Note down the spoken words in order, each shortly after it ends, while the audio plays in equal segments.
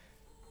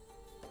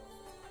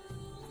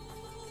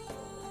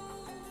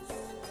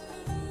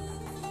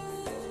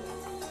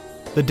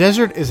The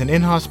desert is an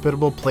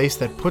inhospitable place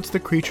that puts the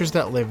creatures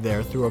that live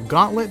there through a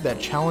gauntlet that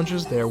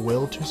challenges their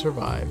will to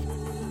survive.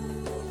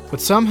 But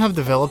some have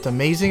developed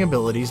amazing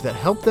abilities that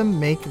help them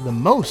make the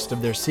most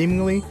of their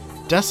seemingly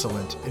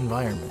desolate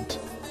environment.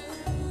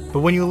 But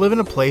when you live in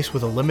a place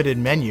with a limited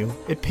menu,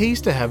 it pays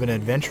to have an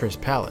adventurous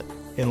palate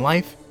in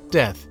life,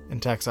 death,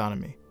 and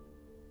taxonomy.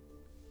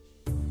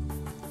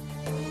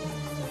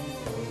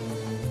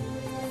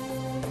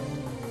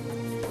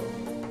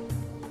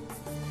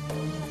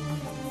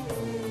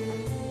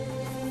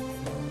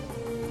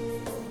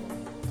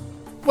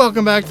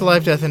 Welcome back to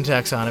Life, Death, and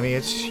Taxonomy.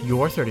 It's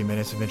your 30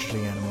 minutes of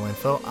interesting animal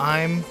info.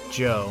 I'm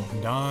Joe.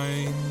 And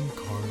I'm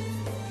Carlos.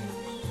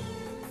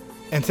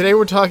 And today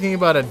we're talking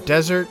about the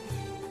desert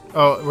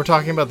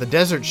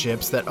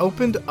ships that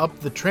opened up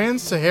the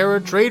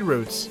trans-Sahara trade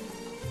routes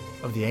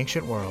of the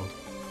ancient world.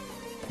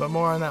 But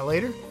more on that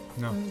later?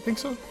 No. You think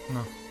so?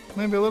 No.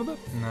 Maybe a little bit?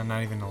 No,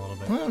 not even a little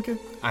bit. Well, okay.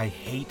 I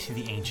hate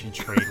the ancient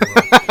trade world.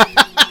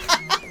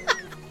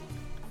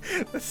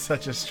 That's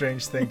such a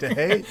strange thing to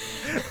hate.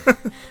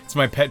 It's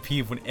my pet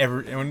peeve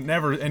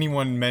whenever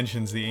anyone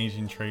mentions the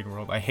ancient trade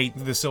world. I hate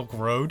the Silk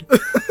Road.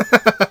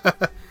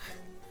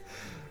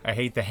 I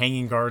hate the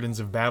Hanging Gardens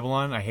of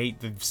Babylon. I hate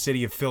the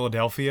city of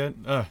Philadelphia.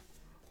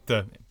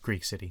 The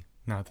Greek city,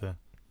 not the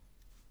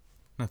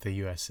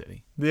U.S.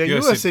 city. The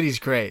U.S. city's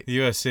great. The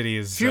U.S. city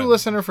is... If you're a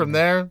listener from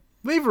there,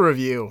 leave a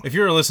review. If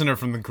you're a listener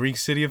from the Greek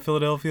city of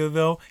Philadelphia,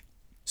 though,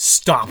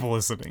 stop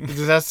listening.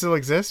 Does that still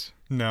exist?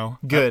 No.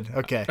 Good,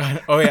 okay.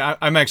 Oh, yeah,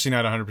 I'm actually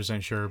not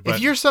 100% sure. But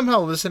if you're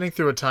somehow listening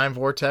through a time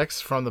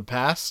vortex from the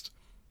past,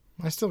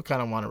 I still kind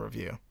of want a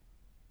review.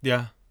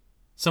 Yeah.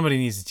 Somebody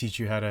needs to teach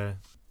you how to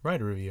write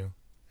a review.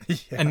 Yeah.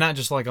 And not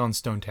just like on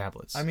stone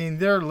tablets. I mean,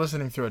 they're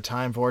listening through a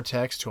time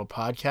vortex to a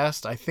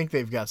podcast. I think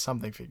they've got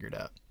something figured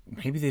out.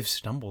 Maybe they've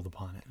stumbled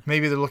upon it.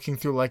 Maybe they're looking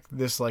through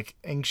this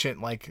ancient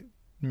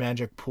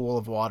magic pool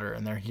of water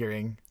and they're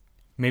hearing...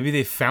 Maybe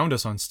they found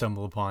us on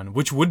Stumble Upon,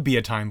 which would be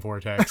a time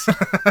vortex.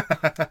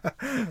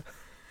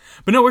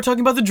 But no, we're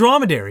talking about the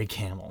dromedary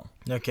camel.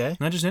 Okay.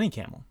 Not just any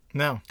camel.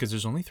 No. Because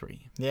there's only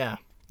 3. Yeah.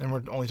 And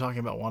we're only talking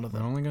about one of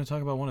them. We're only going to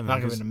talk about one of them.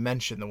 Not going to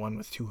mention the one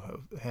with 2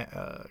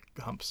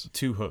 humps.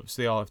 2 hooves.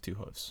 They all have 2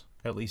 hooves.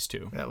 At least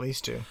 2. At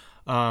least 2.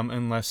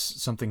 Unless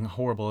something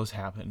horrible has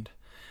happened.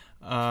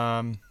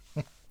 No,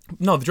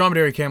 the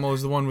dromedary camel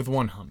is the one with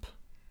 1 hump.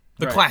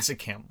 The classic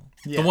camel.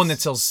 Yes. The one that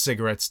sells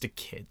cigarettes to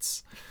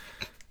kids.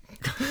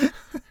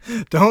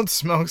 Don't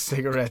smoke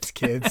cigarettes,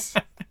 kids.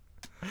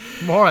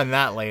 More on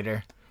that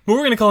later. But we're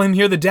going to call him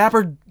here the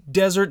Dapper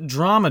Desert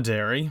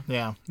Dromedary.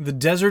 Yeah. The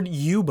Desert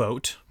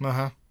U-Boat.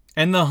 Uh-huh.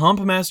 And the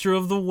Hump Master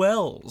of the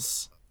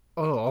Wells.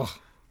 Oh.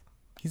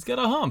 He's got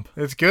a hump.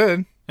 It's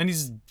good. And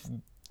he's...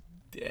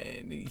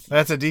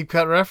 That's a deep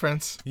cut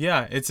reference.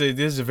 Yeah, this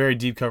is a very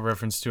deep cut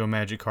reference to a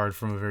magic card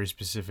from a very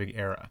specific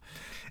era.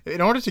 In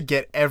order to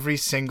get every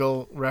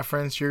single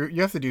reference, you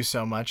have to do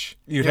so much.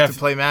 You have to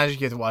play Magic.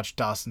 You have to watch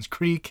Dawson's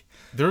Creek.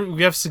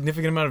 We have a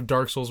significant amount of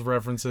Dark Souls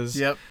references.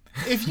 Yep.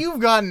 If you've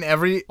gotten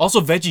every... Also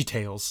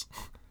VeggieTales.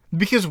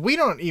 Because we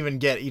don't even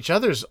get each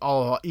other's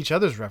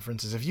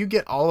references. If you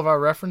get all of our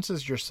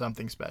references, you're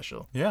something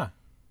special. Yeah.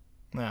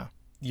 Yeah.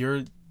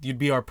 You'd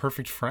be our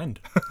perfect friend.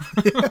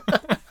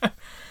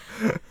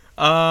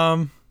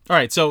 All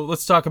right, so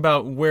let's talk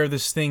about where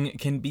this thing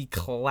can be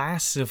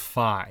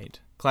classified.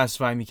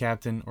 Classify me,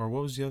 Captain. Or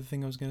what was the other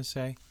thing I was going to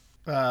say?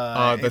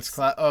 It's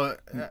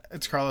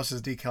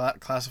Carlos's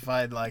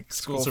declassified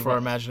school for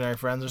imaginary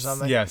friends or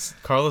something. Yes,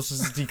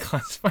 Carlos's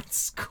declassified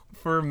school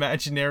for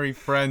imaginary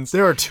friends.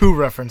 There are 2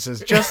 references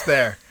just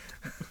there.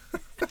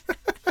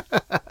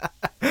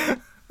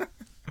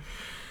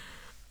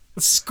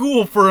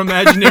 School for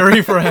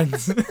imaginary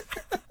friends.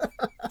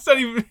 It's not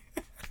even...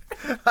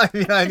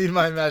 I need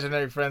my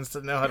imaginary friends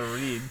to know how to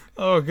read.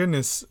 Oh,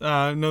 goodness.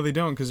 No, they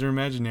don't, because they're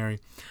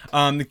imaginary.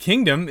 The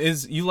kingdom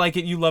is, you like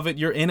it, you love it,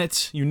 you're in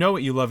it. You know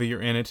it, you love it,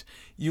 you're in it.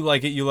 You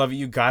like it, you love it,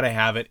 you gotta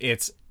have it.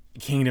 It's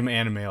Kingdom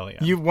Animalia.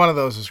 One of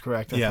those is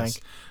correct, I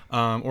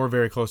think. Or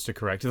very close to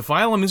correct. The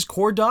phylum is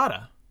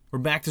Chordata. We're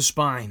back to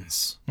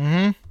spines.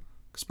 Mm-hmm.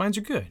 Spines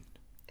are good.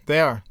 They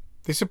are.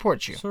 They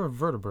support you. Sort of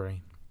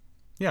vertebrae.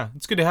 Yeah,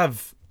 it's good to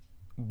have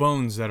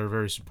bones that are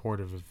very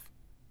supportive of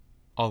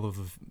all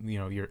of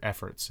your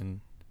efforts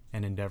and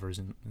endeavors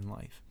in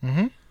life.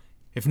 Mm-hmm.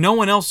 If no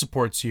one else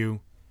supports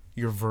you,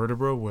 your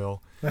vertebra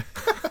will.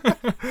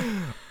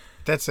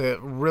 That's a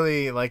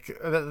really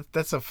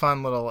that's a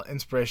fun little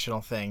inspirational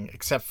thing,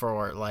 except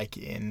for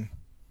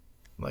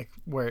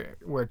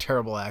where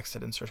terrible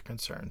accidents are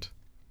concerned.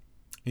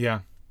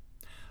 Yeah.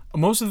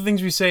 Most of the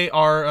things we say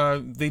are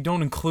they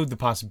don't include the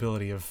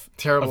possibility of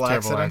terrible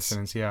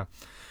accidents. Yeah.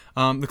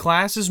 The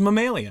class is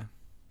Mammalia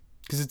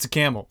because it's a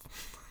camel.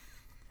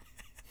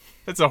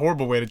 That's a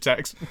horrible way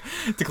to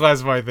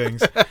classify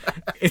things.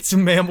 It's a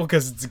mammal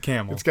because it's a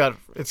camel. It's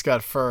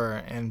got fur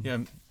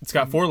and it's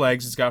got 4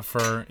 legs. It's got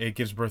fur. It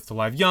gives birth to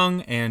live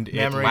young and it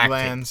mammary lactates.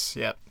 glands.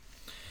 Yep.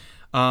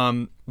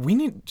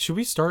 Should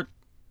we start?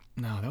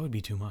 No, that would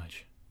be too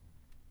much.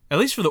 At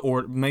least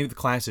for maybe the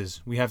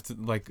classes, we have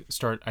to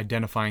start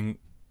identifying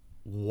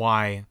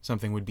why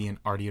something would be in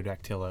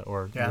Artiodactyla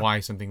or why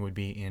something would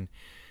be in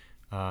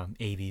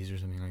Aves or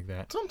something like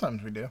that.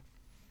 Sometimes we do.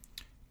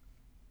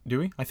 Do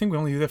we? I think we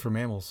only do that for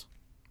mammals.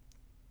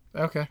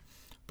 Okay.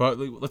 But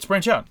let's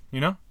branch out,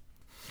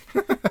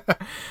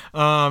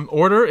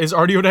 Order is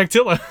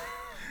Artiodactyla.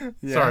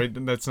 Yeah. Sorry,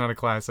 that's not a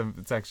class.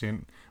 It's actually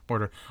an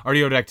order.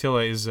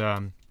 Artiodactyla is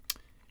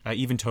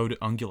even-toed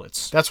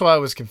ungulates. That's why I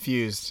was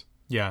confused.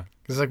 Yeah.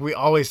 Because we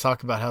always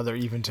talk about how they're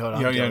even-toed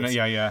ungulates.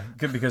 Yeah.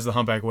 Good, because the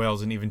humpback whale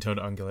is an even-toed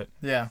ungulate.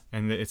 Yeah.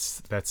 And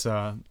that's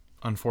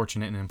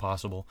unfortunate and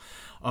impossible.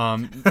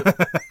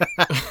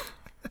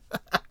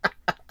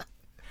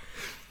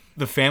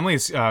 The family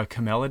is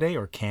Camelidae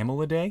or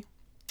Camelidae,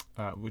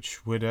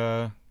 which would,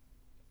 I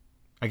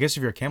guess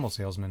if you're a camel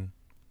salesman,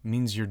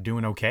 means you're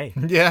doing okay.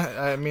 Yeah,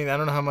 I mean, I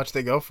don't know how much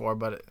they go for,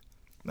 but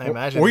I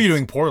imagine. Or you're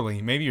doing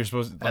poorly. Maybe you're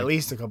supposed to. At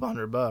least a couple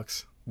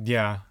 $100.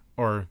 Yeah,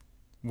 or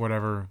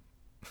whatever.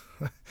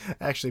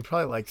 Actually,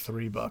 probably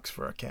 $3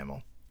 for a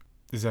camel.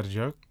 Is that a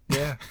joke?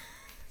 Yeah.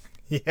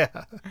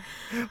 Yeah.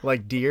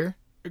 Like deer.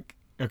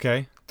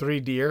 Okay. 3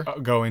 deer.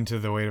 Go into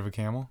the weight of a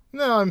camel?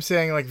 No, I'm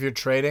saying if you're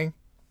trading.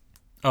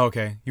 Oh,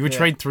 okay. You would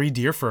trade 3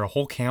 deer for a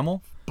whole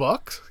camel?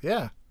 Bucks?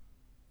 Yeah.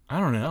 I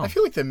don't know. I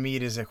feel like the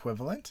meat is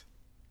equivalent.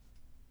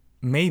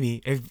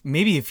 Maybe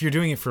if you're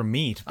doing it for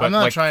meat. But I'm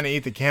not trying to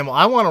eat the camel.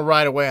 I want to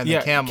ride away on the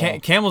camel.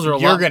 Camels are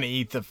You're going to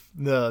eat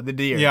the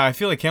deer. Yeah, I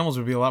feel like camels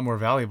would be a lot more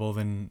valuable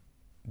than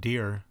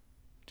deer,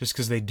 just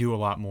because they do a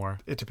lot more.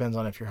 It depends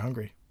on if you're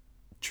hungry.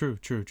 True.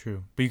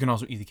 But you can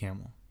also eat the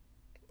camel.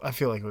 I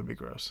feel like it would be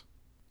gross.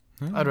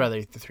 I'd rather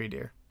eat the 3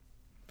 deer.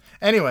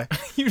 Anyway.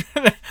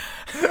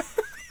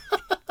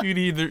 You'd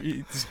either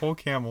eat this whole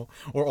camel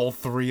or all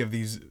 3 of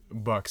these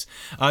bucks.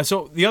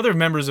 So the other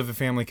members of the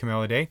family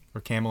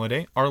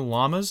Camelidae are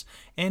llamas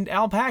and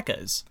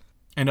alpacas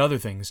and other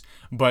things,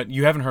 but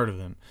you haven't heard of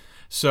them.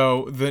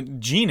 So the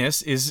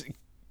genus is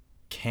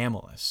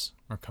Camelus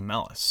or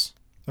Camelus.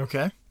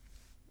 Okay.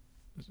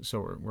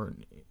 So we're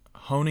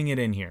honing it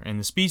in here. And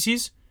the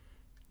species,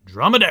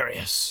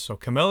 Dromedarius. So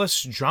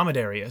Camelus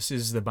dromedarius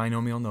is the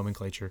binomial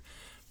nomenclature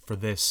for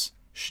this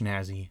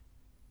schnazzy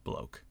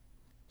bloke.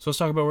 So let's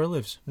talk about where it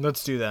lives.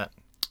 Let's do that.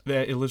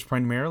 It lives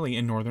primarily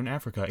in northern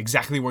Africa,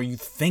 exactly where you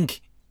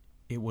think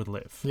it would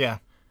live. Yeah,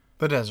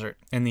 the desert.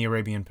 And the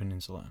Arabian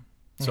Peninsula.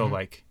 So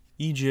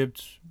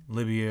Egypt,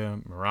 Libya,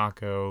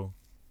 Morocco,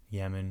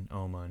 Yemen,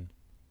 Oman,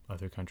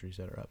 other countries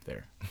that are up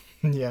there.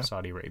 Yeah.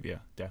 Saudi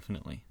Arabia,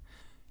 definitely.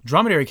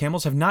 Dromedary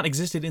camels have not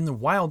existed in the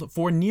wild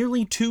for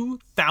nearly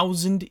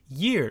 2,000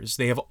 years.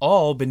 They have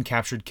all been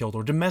captured, killed,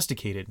 or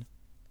domesticated.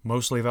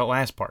 Mostly that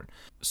last part.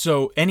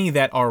 So any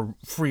that are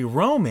free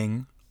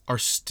roaming are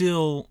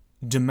still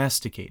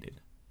domesticated.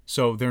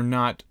 So they're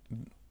not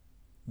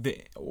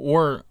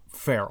or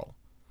feral.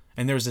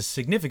 And there's a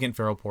significant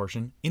feral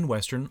portion in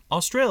Western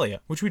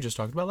Australia, which we just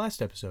talked about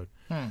last episode.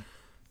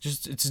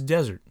 It's a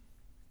desert.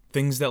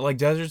 Things that like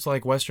deserts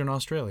like Western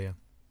Australia.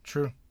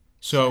 True.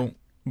 So,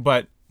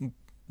 but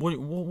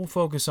we'll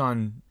focus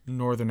on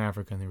Northern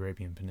Africa and the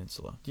Arabian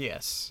Peninsula.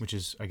 Yes. Which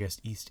is, I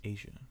guess, East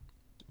Asia.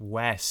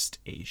 West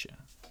Asia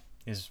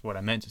is what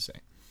I meant to say.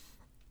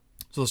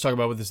 So let's talk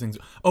about what this thing's...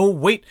 Oh,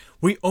 wait!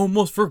 We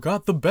almost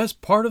forgot the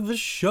best part of the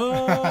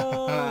show!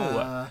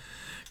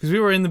 Because we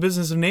were in the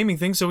business of naming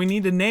things, so we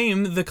need to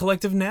name the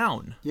collective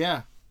noun.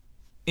 Yeah.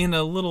 In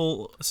a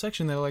little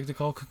section that I like to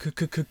call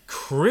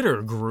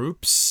critter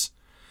groups,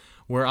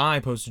 where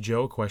I pose to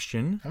Joe a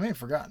question. I may have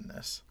forgotten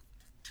this.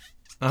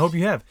 I hope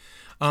you have.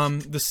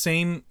 The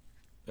same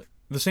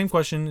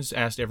question is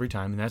asked every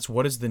time, and that's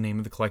what is the name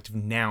of the collective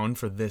noun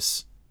for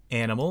this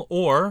animal,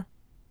 or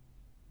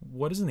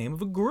what is the name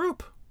of a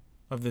group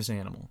of this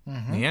animal?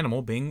 The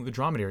animal being the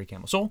dromedary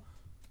camel. So,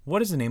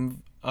 what is the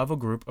name of a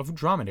group of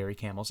dromedary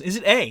camels? Is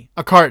it A?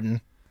 A carton.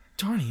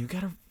 Darn it, you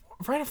got to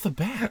right off the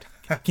bat.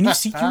 Can you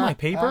see through my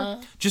paper?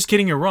 Just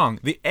kidding, you're wrong.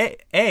 The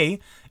A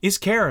is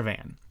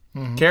caravan.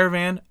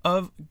 Caravan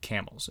of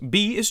camels.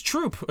 B is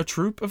troop, a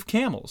troop of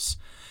camels,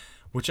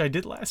 which I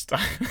did last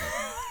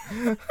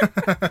time.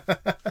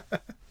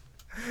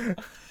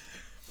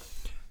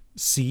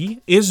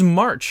 C is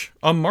march,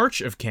 a march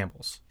of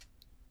camels.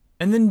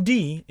 And then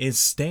D is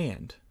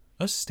stand,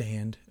 a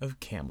stand of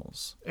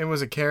camels. It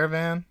was a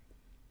caravan?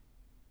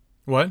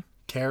 What?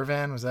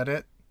 Caravan, was that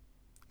it?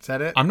 Is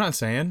that it? I'm not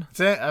saying. That's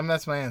it?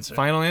 That's my answer.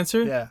 Final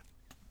answer? Yeah.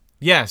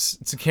 Yes,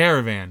 it's a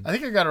caravan. I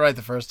think I got it right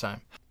the first time.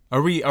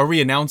 Are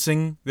we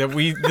announcing that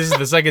this is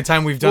the second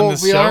time we've done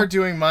this show? Well, we are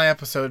doing my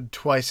episode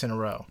twice in a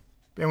row.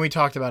 And we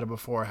talked about it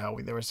before, how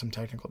there were some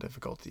technical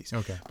difficulties.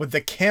 Okay. But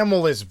the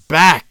camel is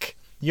back.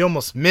 You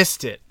almost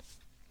missed it.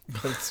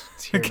 But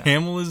it's here the now.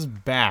 Camel is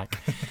back.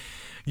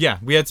 Yeah,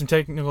 we had some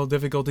technical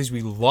difficulties.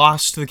 We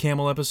lost the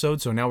camel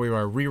episode, so now we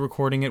are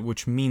re-recording it,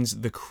 which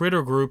means the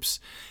critter groups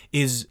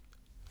is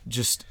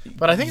just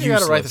But I think you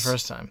got it right the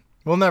first time.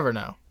 We'll never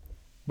know.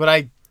 But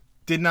I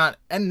did not,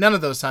 and none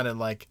of those sounded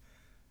like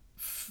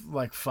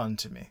fun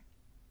to me.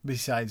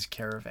 Besides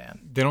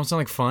caravan. They don't sound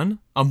like fun?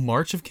 A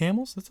march of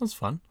camels? That sounds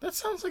fun. That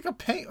sounds like a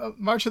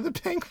March of the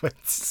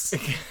Penguins.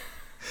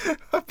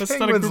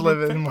 Penguins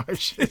live in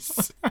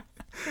marshes.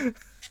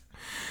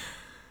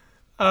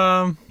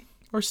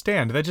 Or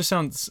stand. That just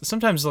sounds.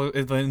 Sometimes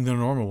the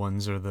normal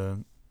ones are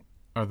the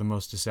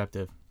most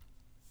deceptive.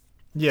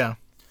 Yeah.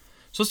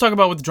 So let's talk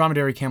about what the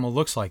dromedary camel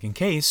looks like, in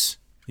case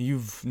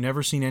you've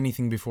never seen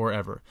anything before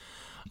ever.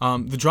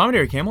 The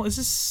dromedary camel is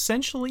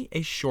essentially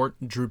a short,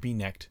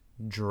 droopy-necked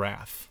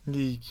giraffe.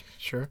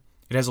 Sure.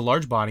 It has a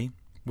large body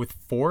with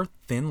 4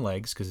 thin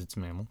legs, because it's a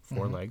mammal,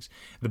 4 legs.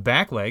 The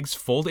back legs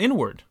fold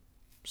inward,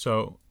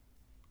 so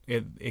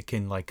it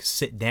can like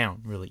sit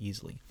down really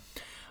easily.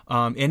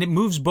 And it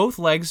moves both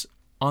legs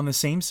on the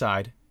same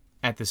side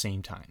at the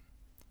same time.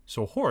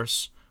 So a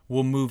horse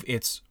will move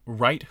its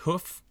right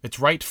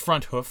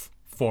front hoof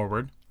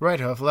forward. Right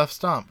hoof, left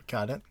stomp.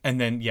 Got it.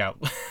 And then, yeah,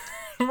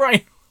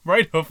 right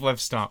hoof, left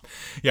stomp.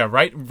 Yeah,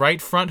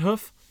 right front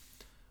hoof,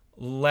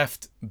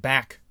 left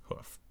back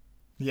hoof.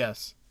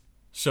 Yes.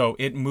 So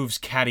it moves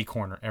catty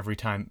corner every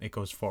time it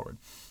goes forward.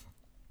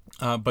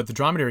 But the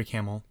dromedary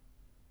camel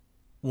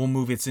will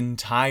move its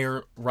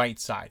entire right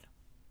side.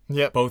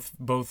 Yep.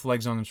 Both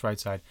legs on its right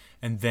side,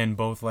 and then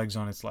both legs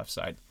on its left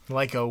side.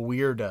 Like a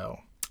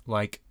weirdo.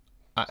 Like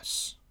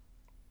us.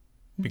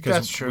 Because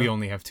that's true. We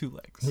only have 2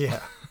 legs. Yeah.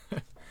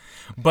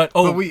 But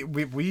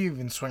we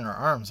even swing our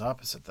arms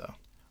opposite though.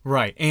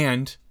 Right,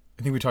 and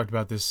I think we talked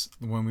about this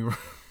when we were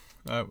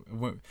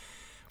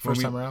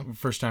first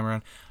time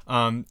around.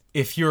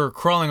 If you're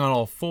crawling on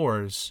all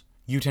 4s,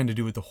 you tend to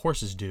do what the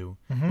horses do,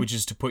 which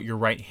is to put your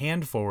right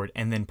hand forward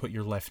and then put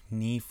your left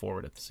knee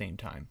forward at the same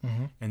time.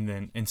 And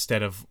then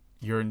instead of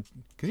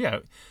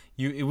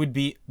it would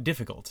be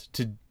difficult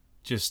to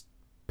just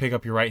pick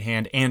up your right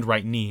hand and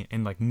right knee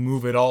and like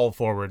move it all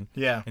forward.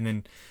 Yeah. And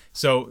then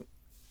so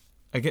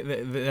I get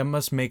that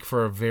must make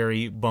for a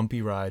very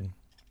bumpy ride.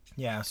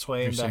 Yeah,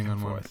 swaying back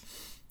and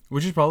forth.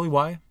 Which is probably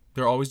why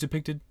they're always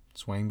depicted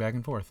swaying back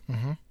and forth.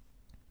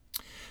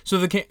 So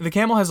the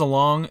camel has a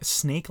long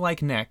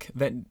snake-like neck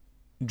that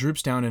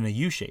droops down in a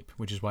U shape,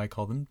 which is why I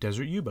call them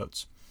desert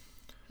U-boats.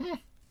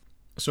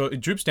 So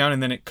it droops down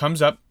and then it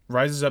comes up,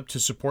 rises up to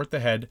support the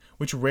head,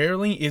 which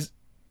rarely is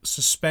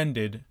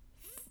suspended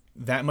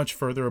that much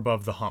further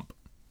above the hump.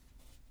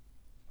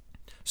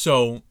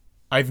 So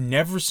I've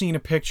never seen a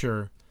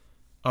picture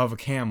of a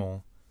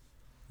camel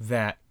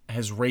that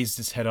has raised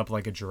its head up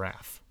like a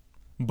giraffe.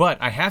 But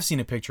I have seen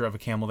a picture of a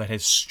camel that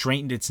has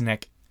straightened its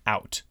neck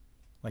out.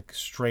 Like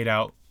straight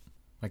out,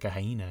 like a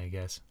hyena, I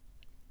guess.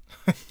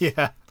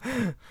 Yeah.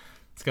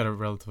 It's got a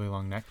relatively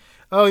long neck.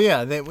 Oh,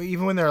 yeah.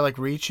 Even when they're like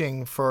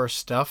reaching for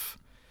stuff,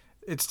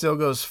 it still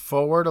goes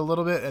forward a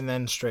little bit and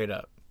then straight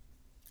up.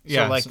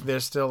 So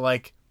there's still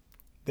like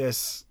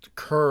this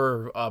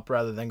curve up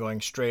rather than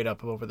going straight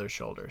up over their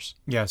shoulders.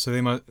 Yeah,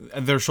 so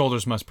their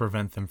shoulders must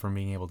prevent them from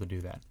being able to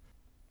do that.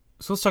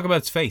 So let's talk about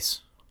its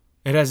face.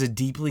 It has a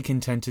deeply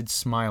contented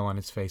smile on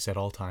its face at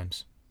all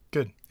times.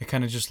 Good. It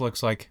kind of just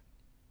looks like,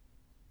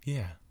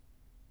 yeah,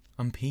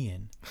 I'm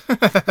peeing.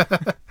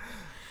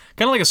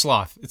 Kind of like a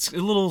sloth. It's a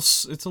little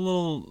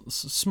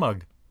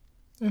smug.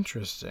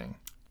 Interesting.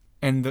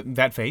 And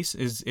that face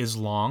is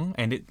long,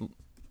 and it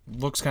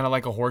looks kind of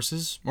like a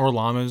horse's or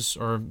llama's,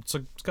 or it's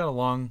got a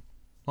long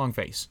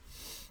face.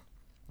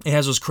 It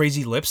has those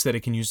crazy lips that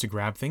it can use to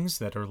grab things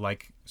that are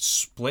like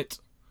split,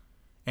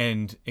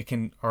 and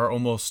are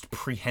almost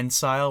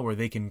prehensile, where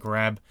they can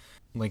grab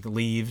like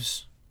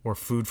leaves or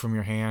food from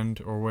your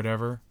hand or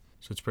whatever.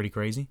 So it's pretty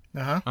crazy.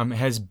 It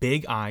has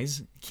big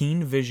eyes,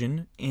 keen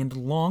vision, and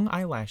long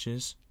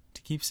eyelashes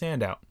to keep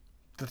sand out.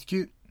 That's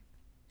cute.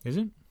 Is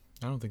it?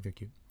 I don't think they're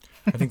cute.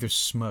 I think they're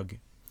smug.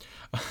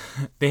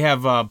 They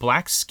have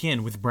black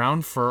skin with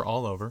brown fur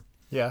all over.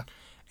 Yeah.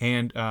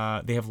 And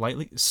they have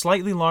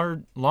slightly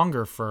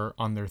longer fur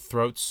on their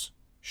throats,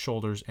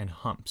 shoulders, and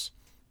humps.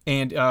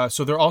 And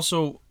so they're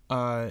also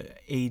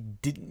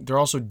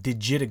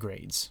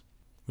digitigrades,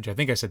 which I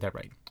think I said that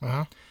right.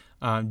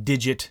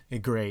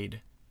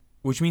 Digitigrade,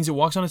 which means it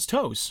walks on its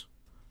toes.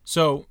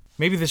 So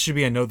maybe this should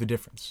be a Know the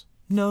Difference.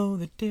 Know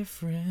the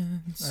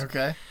difference.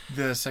 Okay.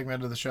 The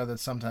segment of the show that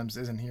sometimes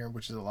isn't here,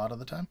 which is a lot of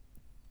the time.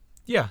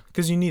 Yeah,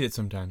 because you need it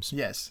sometimes.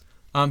 Yes.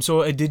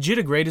 So a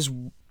digitigrade is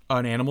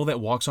an animal that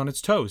walks on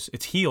its toes.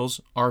 Its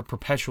heels are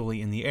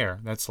perpetually in the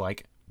air. That's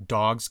like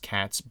dogs,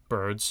 cats,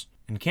 birds,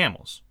 and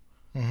camels.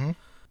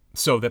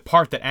 So the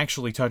part that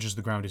actually touches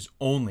the ground is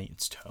only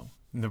its toe.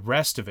 And the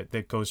rest of it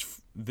that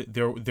goes,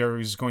 there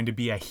is going to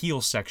be a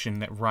heel section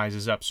that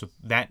rises up. So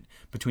that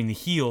between the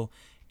heel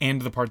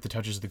and the part that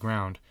touches the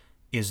ground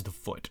is the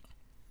foot.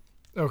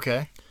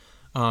 Okay.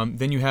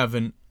 Then you have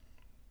an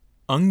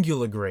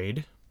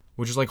unguligrade,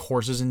 which is like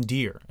horses and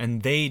deer.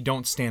 And they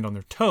don't stand on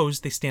their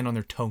toes, they stand on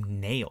their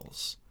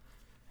toenails.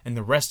 And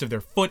the rest of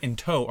their foot and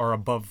toe are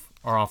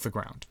off the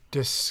ground.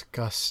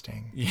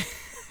 Disgusting. Yeah.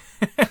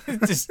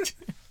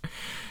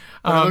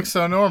 It looks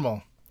so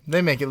normal.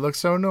 They make it look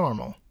so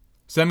normal.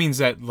 So that means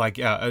that like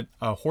a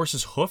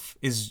horse's hoof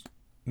is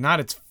not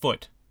its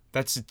foot.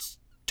 That's its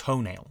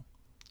toenail.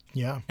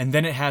 Yeah. And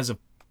then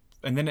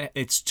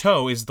its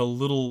toe is the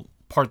little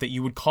part that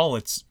you would call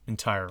its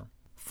entire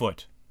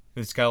foot.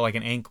 It's got like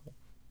an ankle.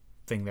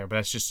 thing there, but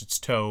that's just its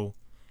toe,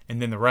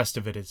 and then the rest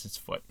of it is its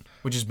foot,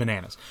 which is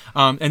bananas.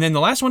 And then the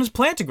last one is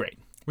plantigrade,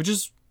 which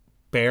is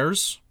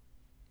bears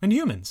and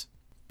humans,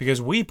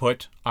 because we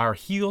put our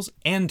heels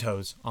and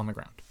toes on the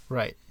ground.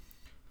 Right.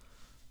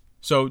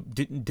 So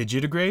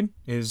digitigrade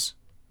is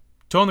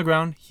toe on the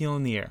ground, heel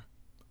in the air.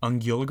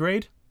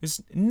 Unguligrade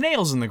is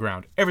nails in the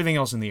ground, everything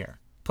else in the air.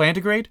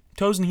 Plantigrade,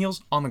 toes and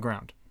heels on the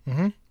ground.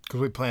 Mm-hmm. Because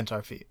we plant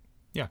our feet.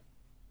 Yeah.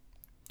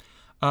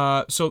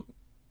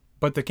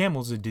 But the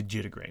camel is a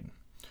digitigrade.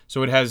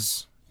 So it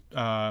has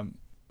a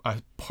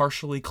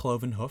partially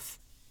cloven hoof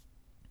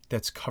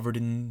that's covered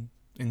in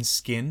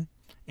skin,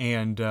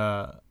 and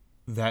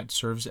that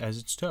serves as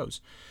its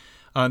toes.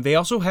 They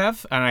also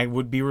have, and I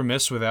would be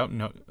remiss without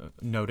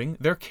noting,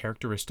 their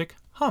characteristic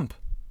hump.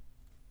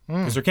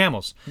 Because they're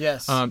camels.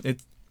 Yes.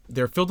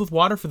 They're filled with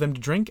water for them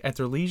to drink at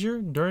their leisure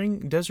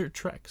during desert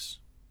treks.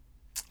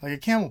 Like a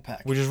camel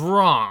pack. Which is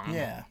wrong.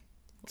 Yeah,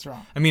 it's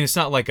wrong. I mean, it's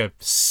not like a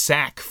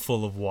sack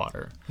full of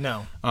water.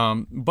 No.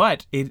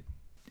 But it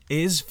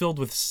is filled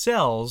with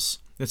cells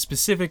that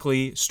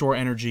specifically store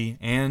energy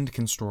and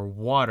can store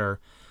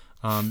water.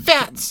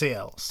 Fat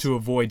cells. To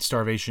avoid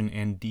starvation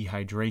and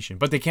dehydration.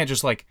 But they can't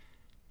just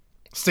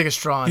stick a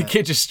straw in it. You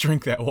can't just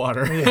drink that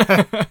water.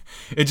 Yeah.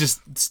 It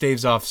just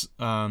staves off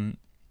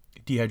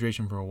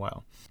dehydration for a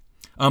while.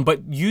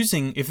 But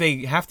if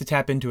they have to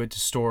tap into it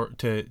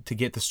to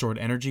get the stored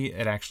energy,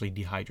 it actually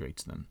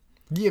dehydrates them.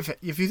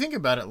 If you think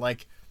about it,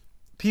 like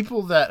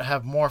people that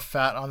have more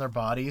fat on their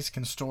bodies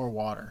can store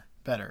water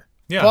better.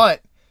 Yeah.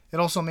 But it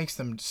also makes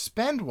them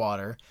spend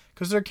water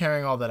because they're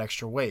carrying all that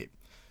extra weight.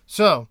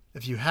 So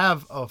if you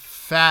have a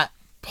fat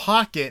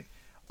pocket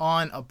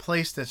on a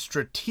place that's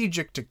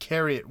strategic to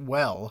carry it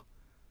well,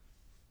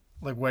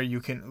 like where you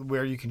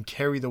can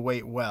carry the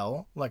weight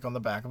well, like on the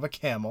back of a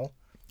camel.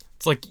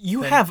 It's like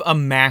you have a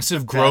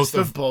massive growth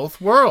of both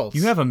worlds.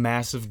 You have a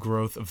massive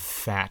growth of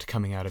fat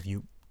coming out of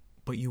you,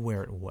 but you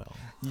wear it well.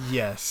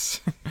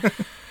 Yes.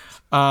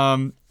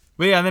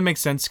 But yeah, that makes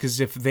sense because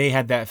if they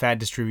had that fat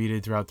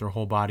distributed throughout their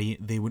whole body,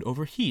 they would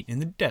overheat in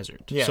the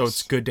desert. Yes. So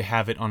it's good to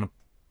have it on a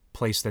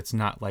place that's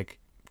not like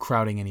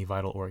crowding any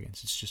vital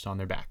organs. It's just on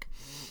their back.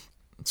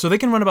 So they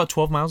can run about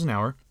 12 miles an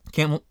hour.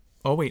 Camel.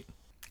 Oh, wait.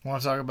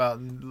 Want to talk about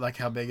like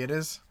how big it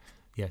is?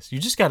 Yes. You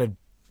just got to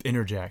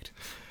interject.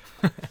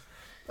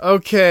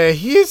 Okay.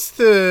 Here's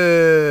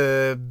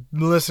the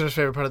listener's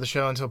favorite part of the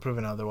show until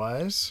proven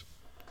otherwise.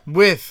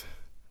 With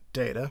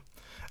data.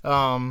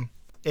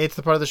 It's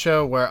the part of the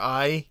show where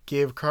I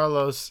give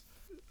Carlos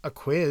a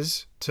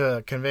quiz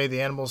to convey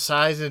the animal's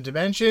size and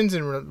dimensions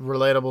in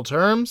relatable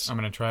terms. I'm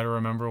going to try to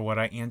remember what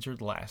I answered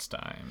last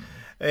time.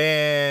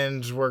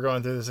 And we're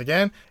going through this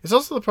again. It's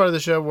also the part of the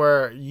show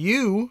where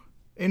you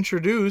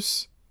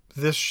introduce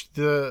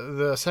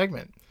the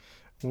segment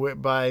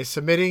by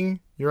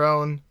submitting your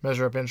own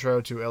Measure Up intro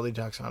to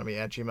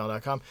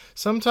ldtaxonomy@gmail.com.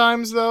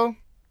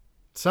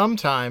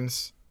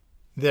 Sometimes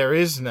there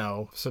is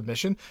no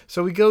submission,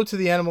 so we go to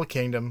the animal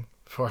kingdom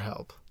for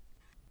help.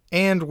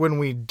 And when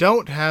we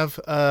don't have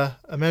a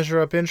Measure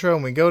Up intro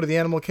and we go to the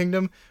animal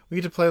kingdom, we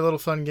get to play a little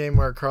fun game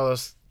where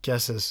Carlos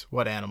guesses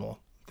what animal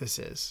this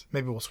is.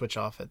 Maybe we'll switch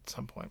off at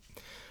some point.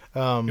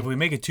 If we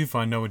make it too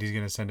fun, nobody's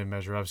going to send in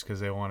Measure Ups because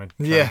they want to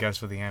try to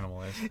guess what the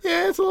animal is.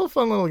 Yeah, it's a little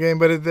fun little game,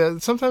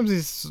 but sometimes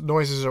these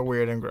noises are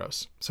weird and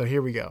gross. So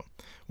here we go.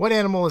 What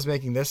animal is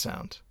making this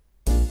sound?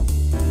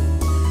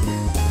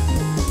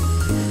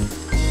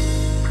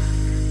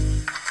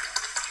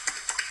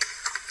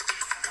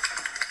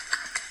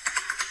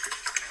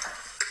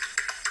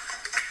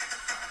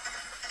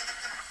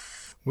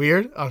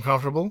 Weird,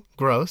 uncomfortable,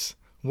 gross.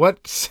 What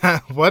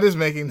is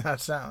making that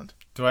sound?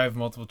 Do I have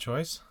multiple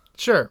choice?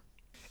 Sure.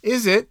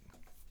 Is it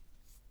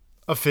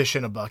a fish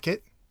in a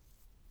bucket?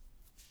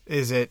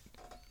 Is it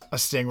a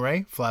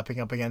stingray flapping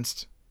up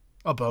against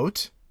a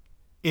boat?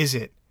 Is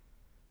it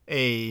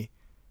a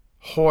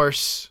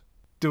horse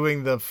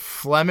doing the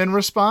phlegm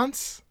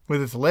response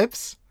with its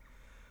lips?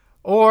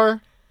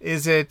 Or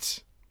is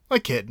it a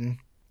kitten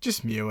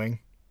just mewing?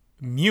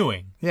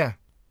 Mewing? Yeah.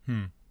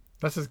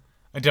 That's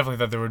I definitely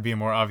thought there would be a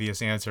more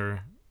obvious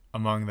answer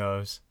among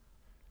those.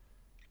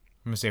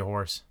 I'm going to say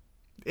horse.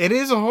 It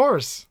is a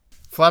horse.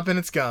 Flapping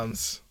its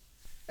gums.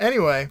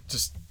 Anyway.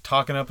 Just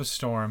talking up a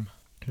storm.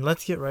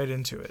 Let's get right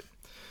into it.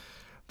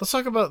 Let's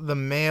talk about the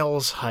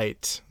male's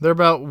height. They're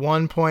about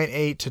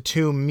 1.8 to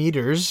 2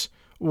 meters,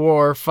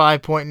 or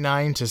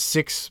 5.9 to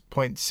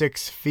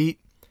 6.6 feet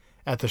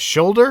at the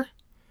shoulder.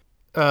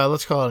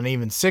 Let's call it an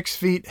even 6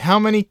 feet. How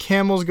many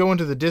camels go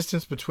into the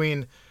distance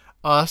between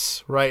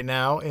us right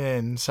now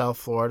in South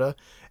Florida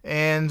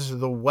and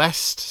the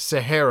West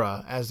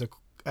Sahara as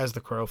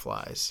the crow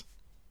flies?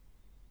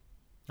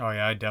 Oh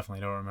yeah, I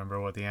definitely don't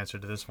remember what the answer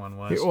to this one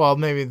was. Well,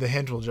 maybe the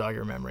hint will jog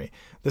your memory.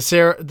 The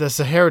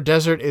Sahara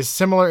Desert is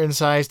similar in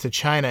size to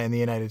China in the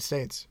United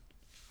States.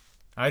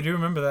 I do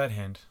remember that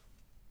hint.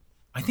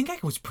 I think I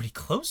was pretty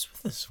close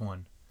with this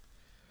one.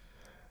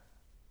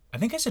 I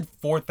think I said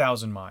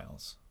 4,000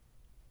 miles.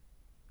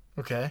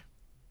 Okay.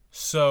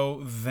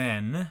 So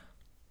then,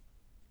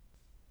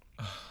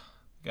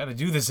 Got to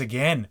do this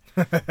again.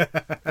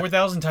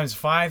 4,000 times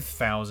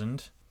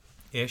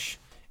 5,000-ish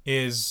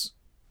is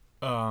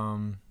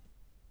 20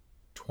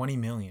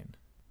 million,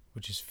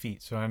 which is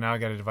feet. So now I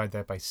got to divide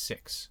that by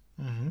 6,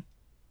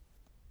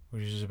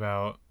 which is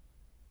about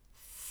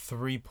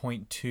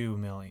 3.2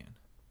 million.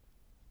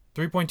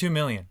 3.2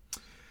 million.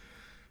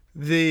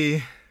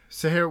 The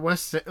Sahara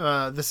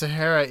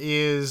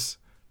is,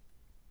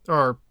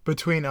 or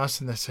between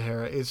us and the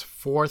Sahara is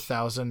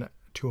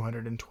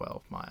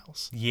 4,212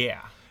 miles.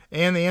 Yeah.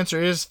 And the answer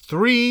is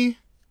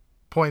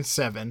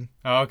 3.7.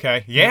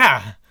 Okay.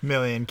 Yeah.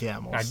 Million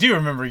camels. I do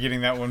remember getting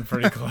that one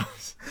pretty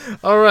close.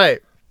 All right.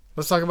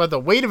 Let's talk about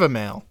the weight of a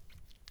male.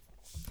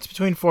 It's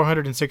between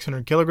 400 and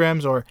 600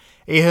 kilograms, or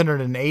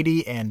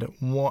 880 and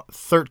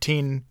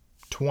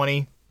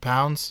 1320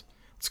 pounds.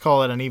 Let's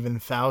call it an even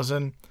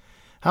 1,000.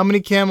 How many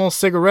Camel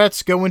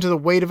cigarettes go into the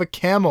weight of a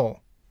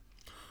camel?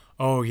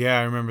 Oh, yeah,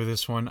 I remember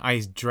this one.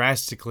 I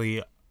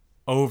drastically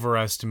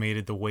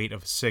overestimated the weight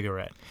of a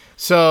cigarette.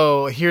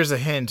 So here's a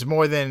hint.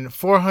 More than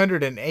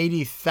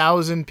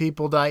 480,000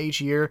 people die each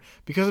year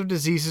because of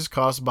diseases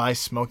caused by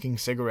smoking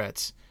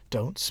cigarettes.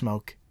 Don't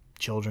smoke,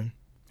 children.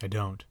 I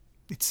don't.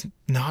 It's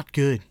not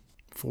good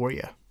for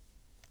you.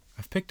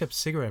 I've picked up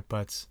cigarette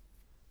butts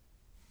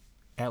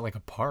at like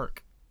a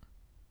park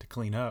to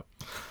clean up.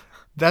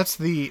 That's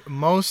the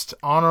most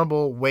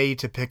honorable way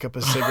to pick up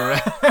a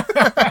cigarette.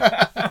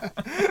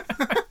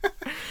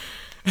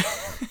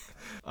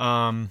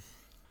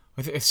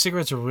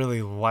 Cigarettes are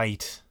really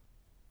light.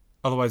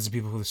 Otherwise, the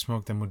people who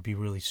smoke them would be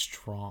really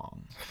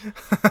strong.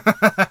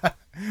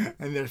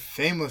 And they're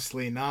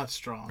famously not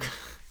strong.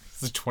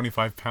 It's a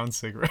 25-pound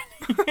cigarette.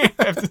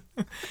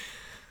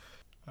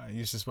 I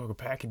used to smoke a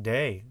pack a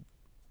day.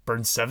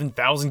 Burn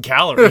 7,000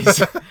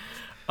 calories.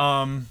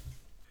 Well,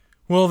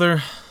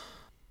 let's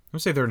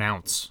say they're an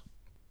ounce.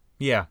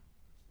 Yeah.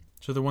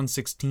 So they're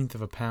 1/16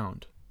 of a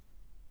pound.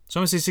 So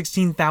I'm gonna say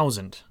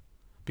 16,000,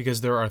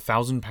 because there are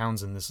 1,000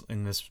 pounds in this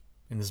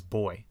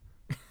boy,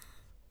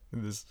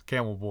 in this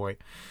camel boy.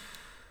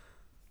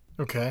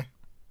 Okay.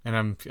 And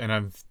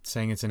I'm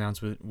saying it's an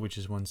ounce, which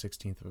is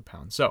 1/16 of a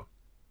pound. So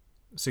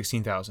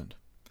 16,000.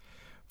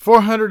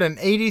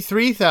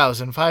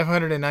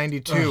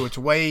 483,592. It's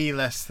way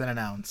less than an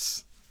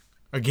ounce.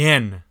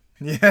 Again.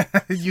 Yeah,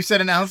 you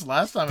said an ounce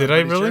last time. Did I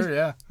really? Sure,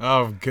 yeah.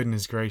 Oh,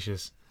 goodness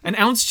gracious. An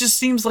ounce just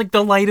seems like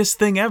the lightest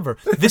thing ever.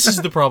 This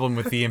is the problem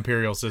with the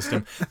imperial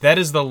system. That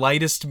is the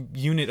lightest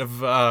unit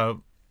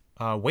of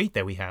weight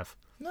that we have.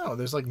 No,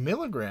 there's like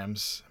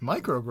milligrams,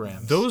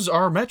 micrograms. Those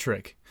are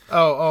metric.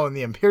 Oh, in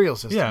the imperial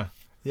system. Yeah.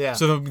 Yeah.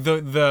 So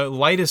the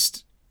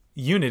lightest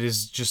unit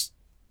is just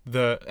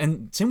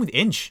and same with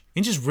inch.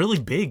 Inch is really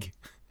big.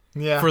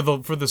 Yeah. For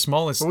the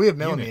smallest. But we have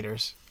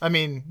millimeters. Unit. I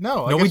mean,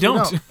 no. No, we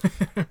don't.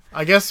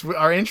 I guess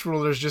our inch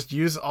rulers just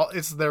use all.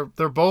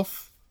 They're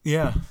both.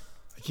 Yeah.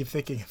 I keep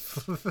thinking.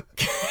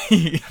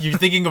 You're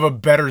thinking of a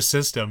better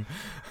system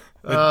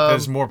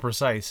that's more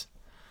precise.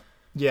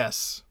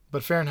 Yes,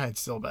 but Fahrenheit's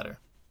still better.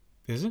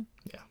 Is it?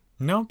 Yeah.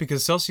 No,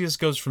 because Celsius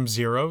goes from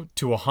 0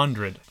 to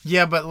 100.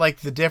 Yeah, but like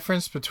the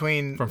difference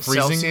between from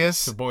freezing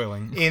Celsius to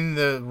boiling in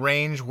the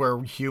range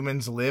where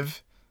humans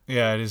live.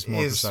 Yeah, it is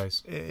more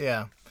precise.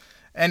 Yeah.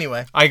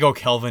 Anyway, I go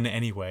Kelvin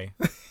anyway.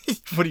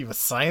 What are you, a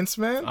science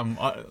man? I'm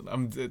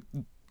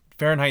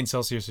Fahrenheit and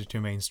Celsius are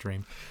too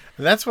mainstream.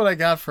 That's what I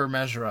got for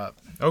Measure Up.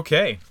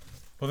 Okay.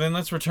 Well, then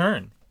let's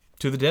return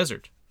to the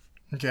desert.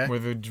 Okay. Where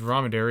the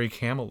dromedary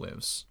camel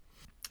lives.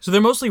 So they're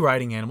mostly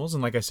riding animals,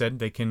 and like I said,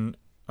 they can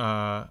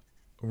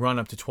run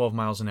up to 12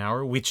 miles an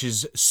hour, which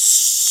is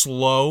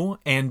slow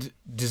and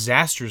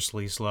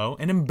disastrously slow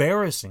and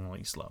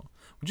embarrassingly slow,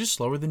 which is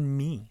slower than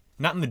me.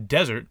 Not in the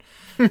desert,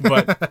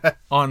 but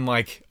on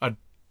like a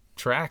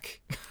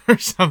track or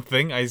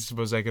something. I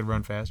suppose I could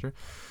run faster.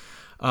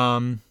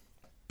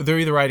 They're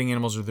either riding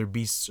animals or they're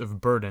beasts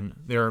of burden.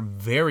 They're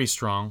very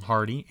strong,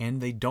 hardy, and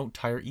they don't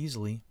tire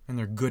easily, and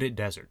they're good at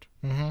desert.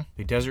 Mm-hmm.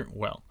 They desert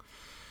well.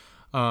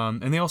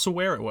 And they also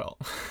wear it well.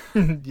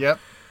 Yep.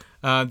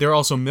 They're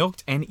also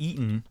milked and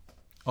eaten,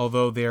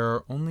 although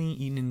they're only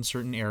eaten in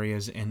certain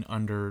areas and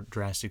under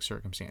drastic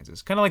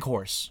circumstances. Kind of like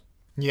horse.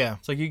 Yeah.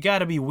 It's like you got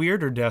to be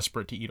weird or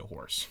desperate to eat a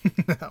horse.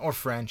 Or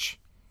French.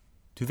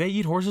 Do they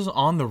eat horses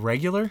on the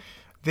regular?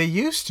 They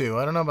used to.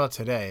 I don't know about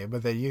today,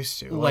 but they used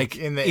to. Like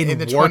in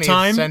the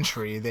wartime? 20th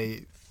century,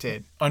 they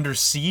did. Under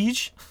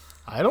siege?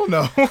 I don't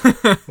know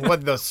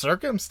what the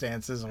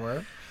circumstances were.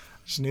 I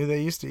just knew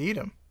they used to eat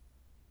them.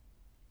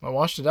 I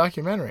watched a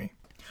documentary.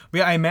 But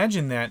yeah, I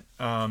imagine that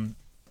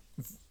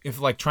if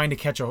like trying to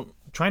catch a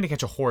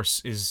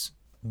horse is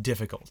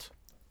difficult,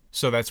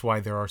 so that's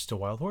why there are still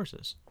wild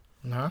horses.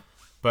 Uh-huh.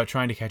 But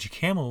trying to catch a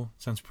camel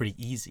sounds pretty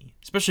easy,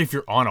 especially if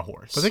you're on a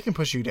horse. But they can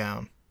push you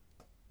down.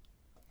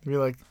 Be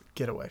like,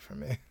 get away from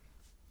me.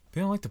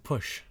 They don't like to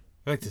push.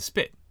 They like to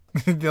spit.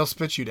 They'll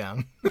spit you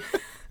down.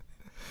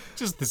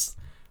 Just this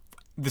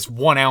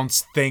 1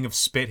 ounce thing of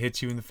spit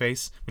hits you in the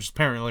face, which is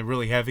apparently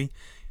really heavy.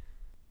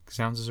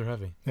 Because ounces are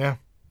heavy. Yeah.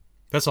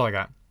 That's all I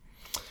got.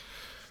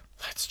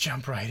 Let's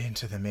jump right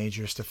into the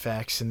majorest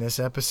effects in this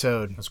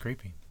episode. That's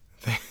creepy.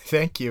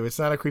 Thank you. It's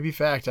not a creepy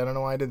fact. I don't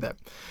know why I did that.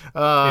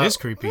 It is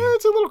creepy.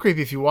 It's a little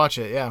creepy if you watch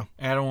it. Yeah.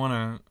 I don't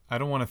want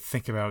to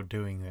think about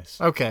doing this.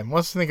 Okay,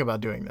 let's think about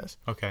doing this.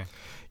 Okay.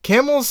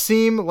 Camels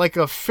seem like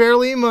a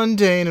fairly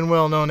mundane and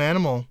well-known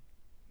animal,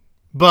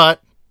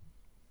 but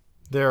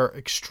they're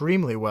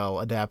extremely well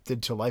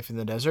adapted to life in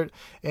the desert.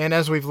 And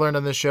as we've learned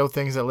on this show,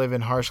 things that live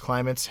in harsh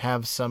climates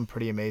have some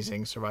pretty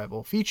amazing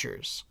survival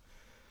features.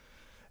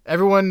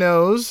 Everyone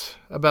knows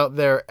about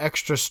their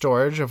extra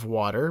storage of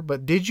water,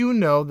 but did you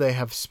know they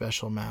have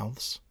special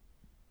mouths?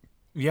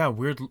 Yeah,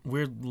 weird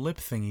lip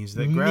thingies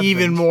that grab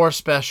Even things. more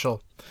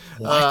special.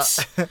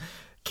 What?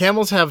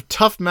 Camels have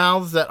tough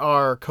mouths that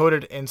are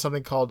coated in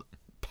something called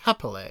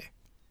papillae.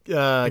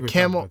 I think we've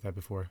talked about that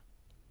before.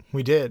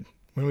 We did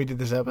when we did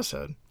this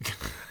episode.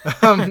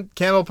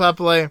 Camel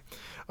papillae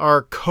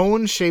are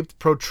cone-shaped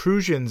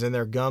protrusions in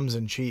their gums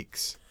and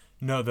cheeks.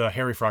 No, the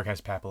hairy frog has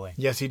papillae.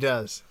 Yes, he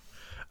does.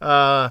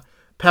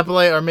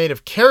 Papillae are made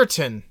of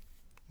keratin,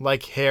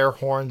 like hair,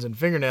 horns, and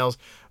fingernails,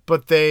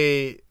 but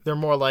they're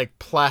more like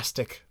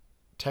plastic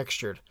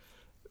textured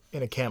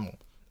in a camel.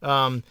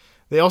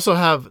 They also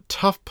have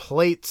tough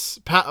palates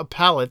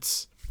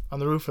on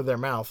the roof of their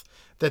mouth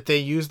that they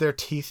use their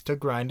teeth to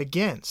grind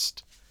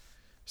against.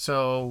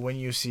 So when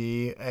you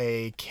see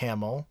a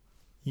camel,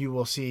 you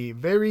will see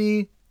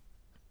very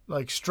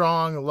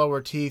strong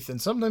lower teeth,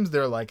 and sometimes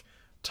their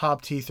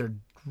top teeth are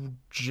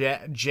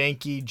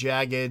janky,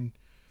 jagged,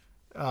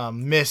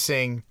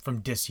 missing from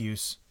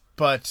disuse.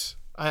 But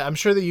I'm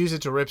sure they use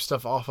it to rip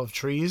stuff off of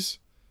trees.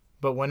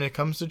 But when it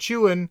comes to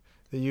chewing,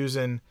 they're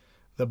using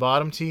the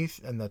bottom teeth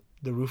and the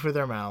roof of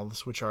their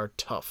mouths, which are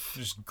tough.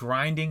 Just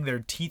grinding their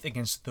teeth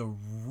against the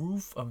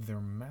roof of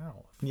their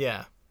mouth.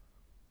 Yeah.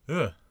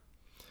 Ugh.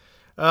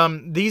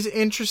 These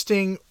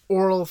interesting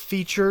oral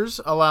features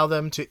allow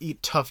them to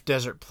eat tough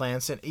desert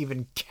plants and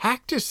even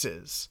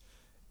cactuses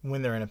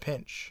when they're in a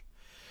pinch.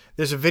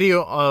 There's a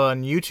video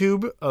on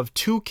YouTube of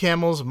 2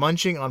 camels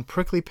munching on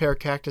prickly pear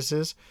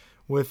cactuses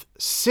with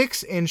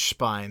 6-inch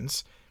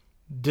spines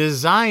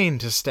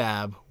designed to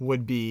stab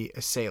would-be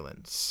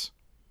assailants.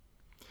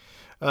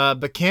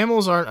 But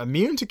camels aren't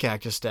immune to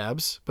cactus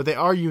stabs, but they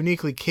are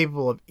uniquely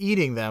capable of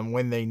eating them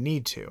when they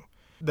need to.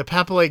 The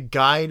papillae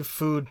guide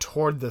food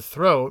toward the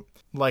throat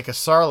like a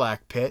sarlacc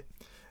pit,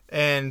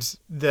 and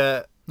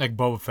like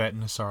Boba Fett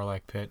in a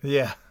sarlacc pit.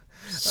 Yeah.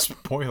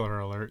 Spoiler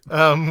alert.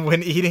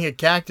 When eating a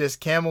cactus,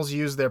 camels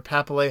use their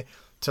papillae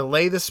to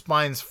lay the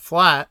spines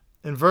flat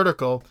and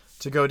vertical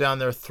to go down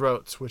their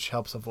throats, which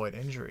helps avoid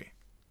injury.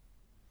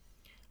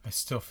 I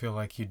still feel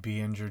like you'd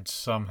be injured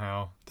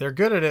somehow. They're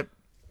good at it.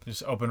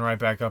 Just open right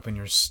back up in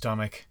your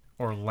stomach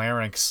or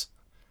larynx.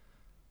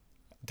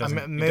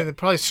 They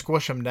probably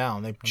squish them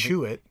down. They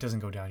chew it. It doesn't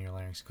go down your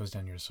larynx. It goes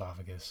down your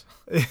esophagus.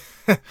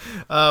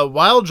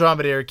 Wild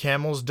dromedary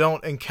camels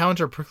don't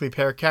encounter prickly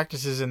pear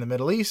cactuses in the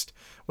Middle East,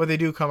 but they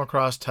do come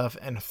across tough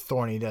and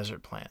thorny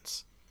desert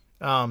plants.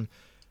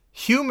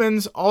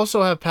 Humans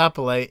also have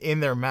papillae in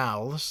their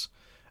mouths.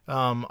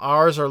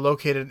 Ours are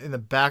located in the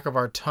back of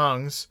our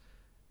tongues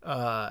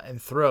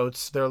and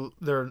throats.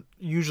 They're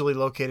usually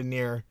located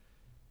near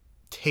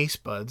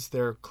taste buds.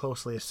 They're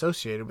closely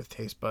associated with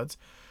taste buds.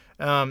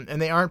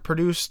 And they aren't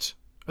produced,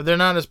 or they're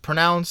not as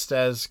pronounced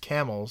as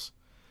camels,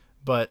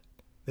 but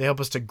they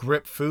help us to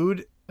grip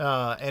food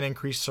and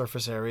increase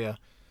surface area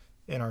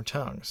in our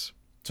tongues.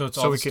 So it's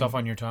all the stuff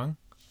on your tongue?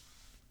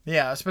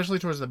 Yeah, especially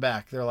towards the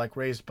back. They're like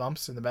raised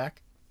bumps in the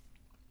back.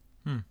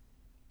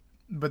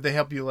 But they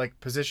help you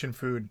position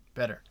food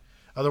better.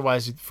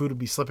 Otherwise, food would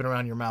be slipping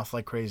around your mouth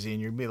like crazy,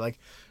 and you'd be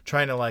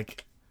trying to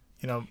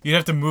you'd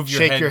have to move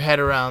shake your head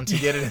around to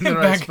get it in the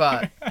right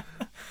spot.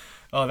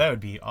 Oh, that would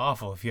be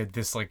awful if you had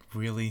this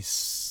really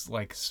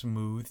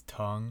smooth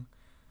tongue.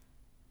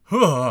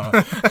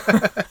 But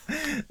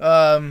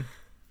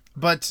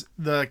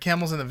the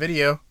camels in the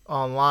video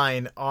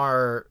online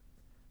are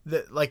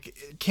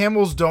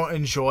camels don't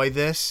enjoy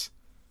this.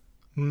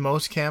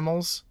 Most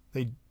camels,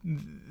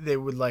 they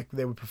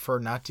would prefer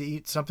not to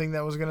eat something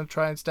that was going to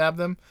try and stab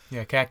them.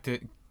 Yeah,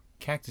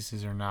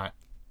 cactuses are not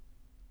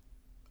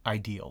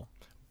ideal.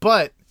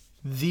 But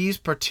these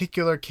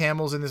particular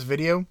camels in this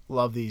video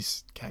love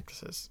these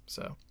cactuses,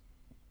 so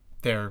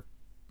they're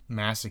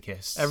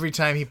masochists. Every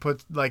time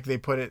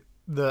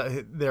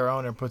their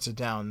owner puts it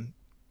down,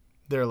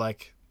 they're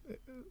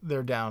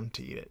down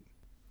to eat it.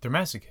 They're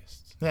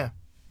masochists. Yeah,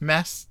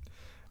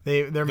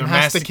 they're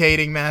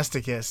masticating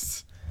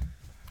masochists.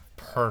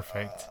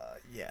 Perfect.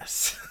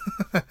 Yes.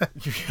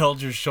 You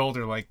held your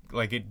shoulder like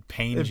it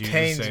pains you to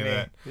say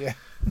that. Yeah.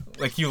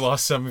 Like you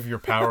lost some of your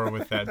power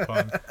with that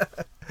pun.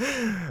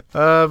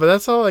 But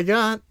that's all I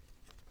got.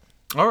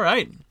 All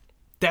right.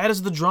 That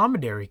is the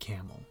dromedary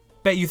camel.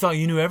 Bet you thought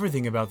you knew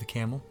everything about the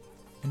camel,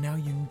 and now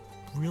you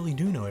really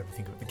do know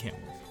everything about the camel.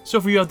 So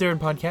for you out there in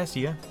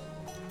Podcastia,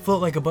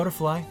 float like a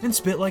butterfly and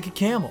spit like a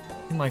camel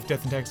in Life,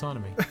 Death, and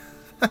Taxonomy.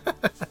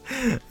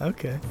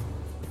 Okay.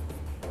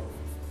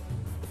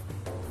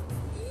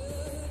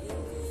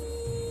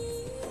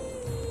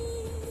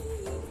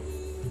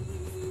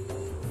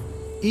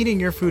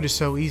 Eating your food is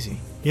so easy.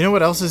 You know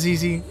what else is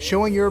easy?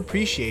 Showing your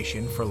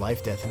appreciation for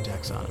life, death, and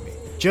taxonomy.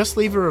 Just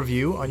leave a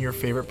review on your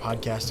favorite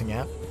podcasting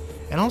app,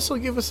 and also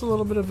give us a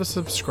little bit of a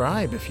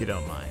subscribe if you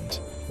don't mind.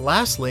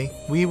 Lastly,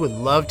 we would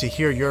love to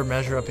hear your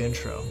Measure Up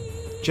intro.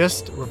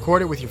 Just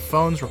record it with your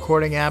phone's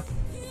recording app,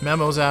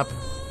 Memos app,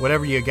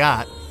 whatever you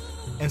got,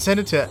 and send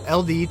it to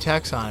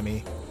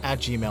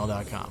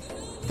ldtaxonomy@gmail.com.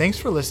 Thanks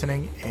for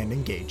listening and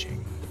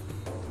engaging.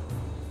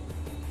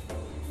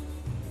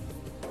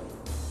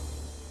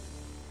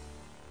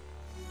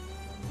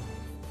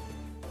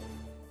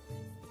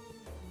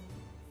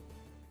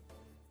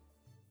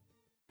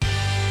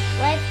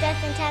 Life,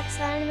 Death, and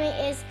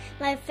Taxonomy is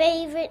my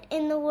favorite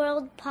in the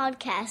world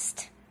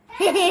podcast.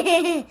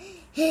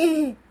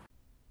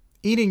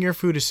 Eating your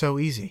food is so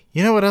easy.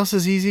 You know what else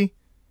is easy?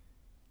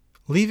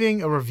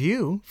 Leaving a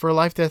review for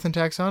Life, Death, and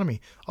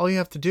Taxonomy. All you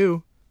have to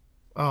do...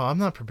 Oh, I'm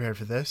not prepared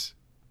for this.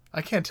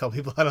 I can't tell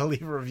people how to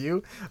leave a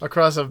review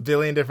across a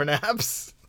billion different apps.